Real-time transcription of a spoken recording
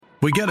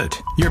We get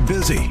it. You're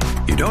busy.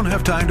 You don't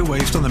have time to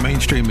waste on the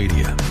mainstream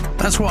media.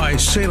 That's why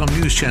Salem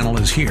News Channel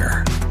is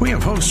here. We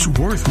have hosts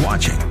worth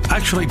watching,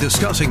 actually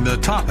discussing the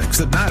topics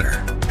that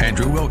matter.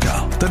 Andrew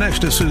Wilkow,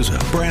 Dinesh D'Souza,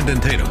 Brandon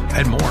Tatum,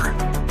 and more.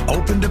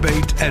 Open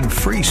debate and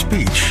free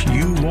speech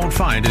you won't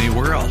find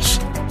anywhere else.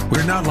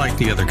 We're not like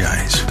the other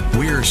guys.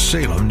 We're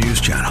Salem News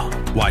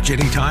Channel. Watch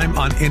anytime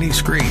on any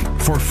screen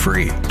for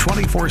free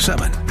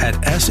 24/7 at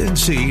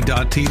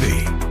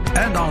snc.tv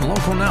and on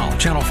Local Now,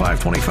 Channel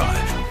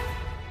 525.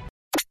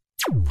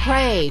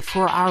 Pray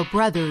for our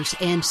brothers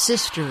and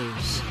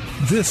sisters.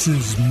 This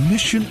is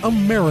Mission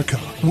America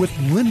with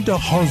Linda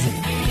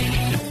Harvey.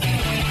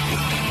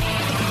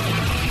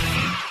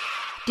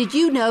 Did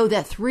you know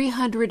that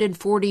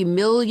 340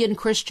 million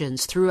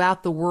Christians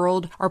throughout the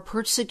world are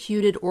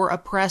persecuted or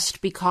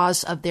oppressed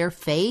because of their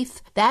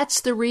faith?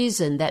 That's the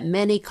reason that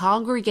many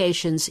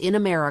congregations in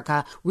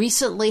America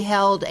recently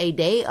held a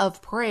day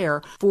of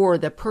prayer for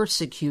the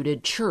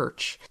persecuted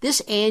church.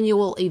 This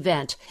annual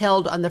event,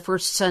 held on the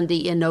first Sunday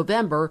in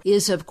November,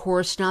 is of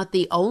course not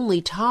the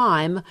only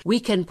time we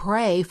can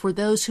pray for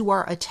those who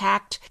are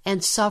attacked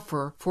and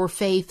suffer for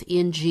faith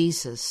in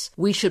Jesus.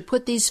 We should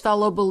put these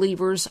fellow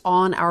believers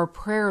on our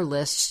prayer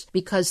lists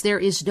because there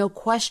is no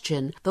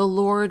question the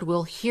Lord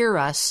will hear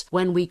us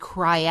when we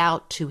cry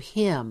out to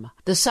Him.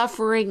 The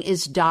suffering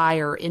is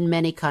dire in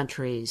many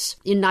countries.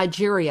 In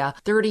Nigeria,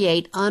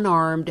 38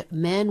 unarmed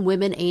men,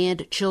 women,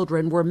 and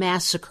children were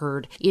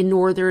massacred in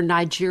northern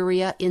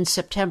Nigeria in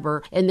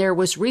September, and there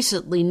was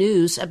recently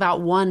news about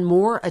one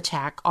more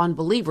attack on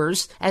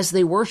believers as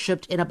they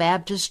worshipped in a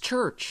Baptist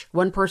church.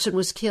 One person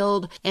was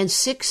killed and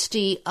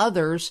 60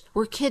 others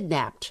were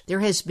kidnapped.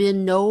 There has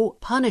been no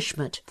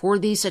punishment for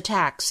these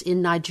attacks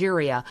in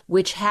Nigeria,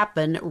 which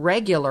happen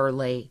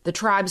regularly. The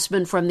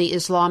tribesmen from the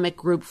Islamic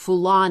group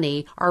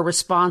Fulani are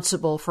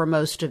responsible for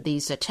most of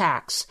these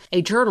attacks.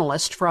 A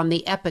journalist from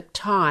the Epoch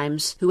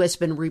Times, who has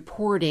been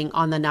reporting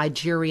on the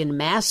Nigerian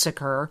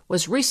massacre,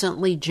 was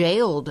recently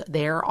jailed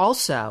there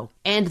also.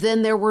 And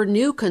then there were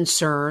new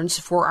concerns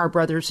for our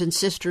brothers and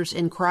sisters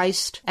in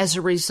Christ as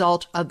a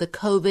result of the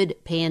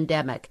COVID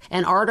pandemic.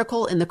 An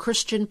article in the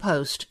Christian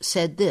Post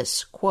said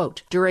this,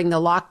 quote, "During the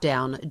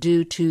lockdown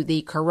due to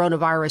the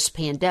coronavirus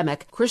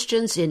pandemic,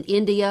 Christians in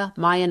India,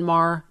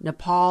 Myanmar,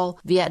 Nepal,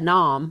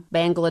 Vietnam,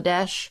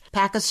 Bangladesh,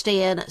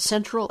 Pakistan,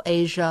 Central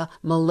Asia,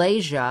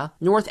 Malaysia,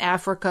 North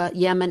Africa,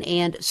 Yemen,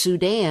 and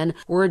Sudan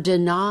were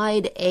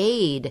denied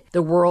aid,"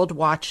 the World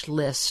Watch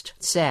List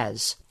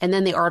says. And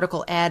then the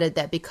article added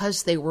that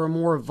because they were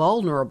more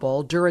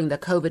vulnerable during the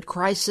COVID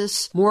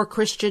crisis, more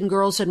Christian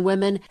girls and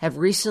women have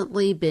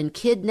recently been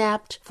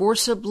kidnapped,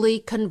 forcibly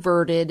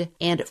converted,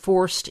 and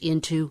forced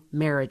into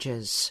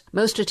marriages.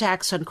 Most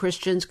attacks on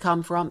Christians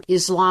come from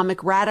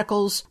Islamic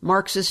radicals,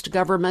 Marxist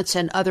governments,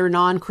 and other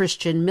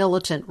non-Christian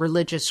militant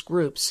religious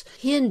groups.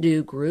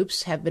 Hindu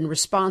groups have been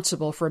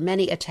responsible for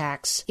many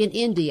attacks in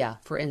India,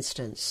 for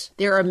instance.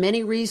 There are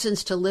many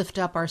reasons to lift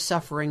up our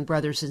suffering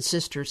brothers and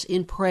sisters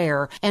in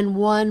prayer, and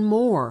one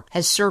more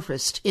has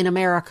surfaced in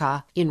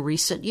America in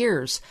recent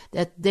years,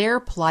 that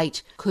their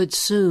plight could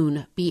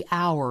soon be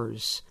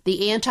ours.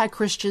 The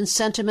anti-Christian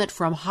sentiment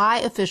from high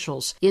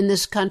officials in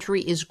this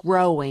country is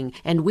growing,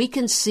 and we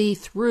can see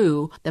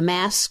through the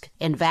mask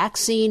and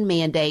vaccine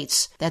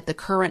mandates that the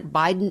current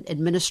Biden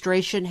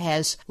administration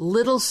has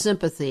little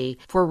sympathy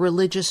for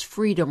religious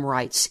freedom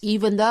rights,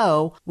 even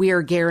though we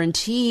are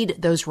guaranteed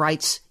those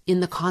rights in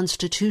the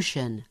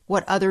Constitution.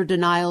 What other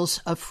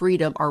denials of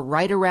freedom are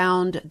right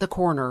around the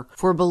corner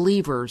for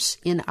believers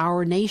in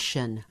our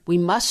nation? We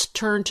must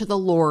turn to the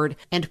Lord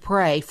and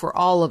pray for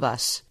all of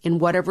us in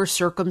whatever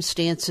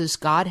circumstances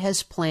God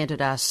has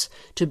planted us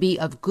to be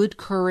of good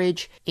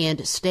courage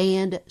and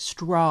stand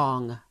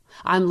strong.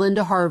 I'm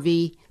Linda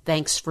Harvey.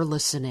 Thanks for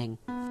listening.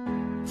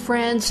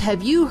 Friends,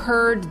 have you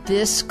heard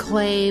this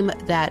claim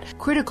that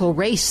critical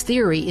race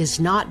theory is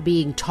not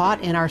being taught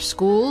in our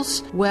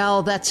schools?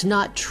 Well, that's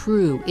not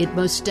true. It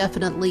most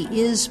definitely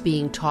is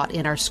being taught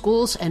in our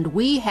schools, and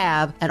we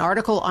have an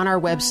article on our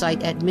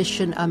website at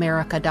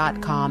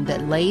missionamerica.com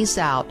that lays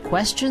out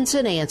questions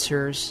and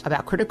answers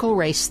about critical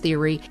race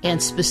theory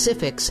and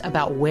specifics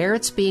about where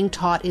it's being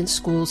taught in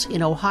schools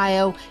in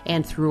Ohio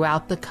and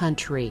throughout the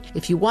country.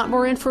 If you want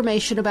more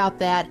information about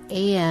that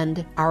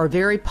and our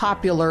very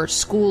popular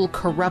school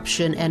corruption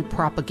and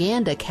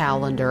propaganda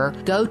calendar,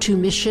 go to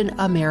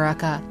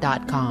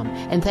missionamerica.com.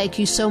 And thank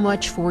you so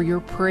much for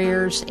your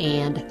prayers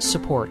and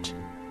support.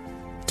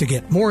 To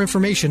get more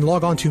information,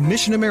 log on to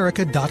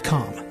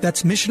missionamerica.com.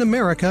 That's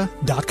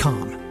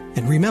missionamerica.com.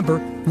 And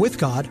remember, with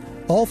God,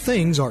 all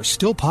things are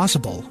still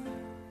possible.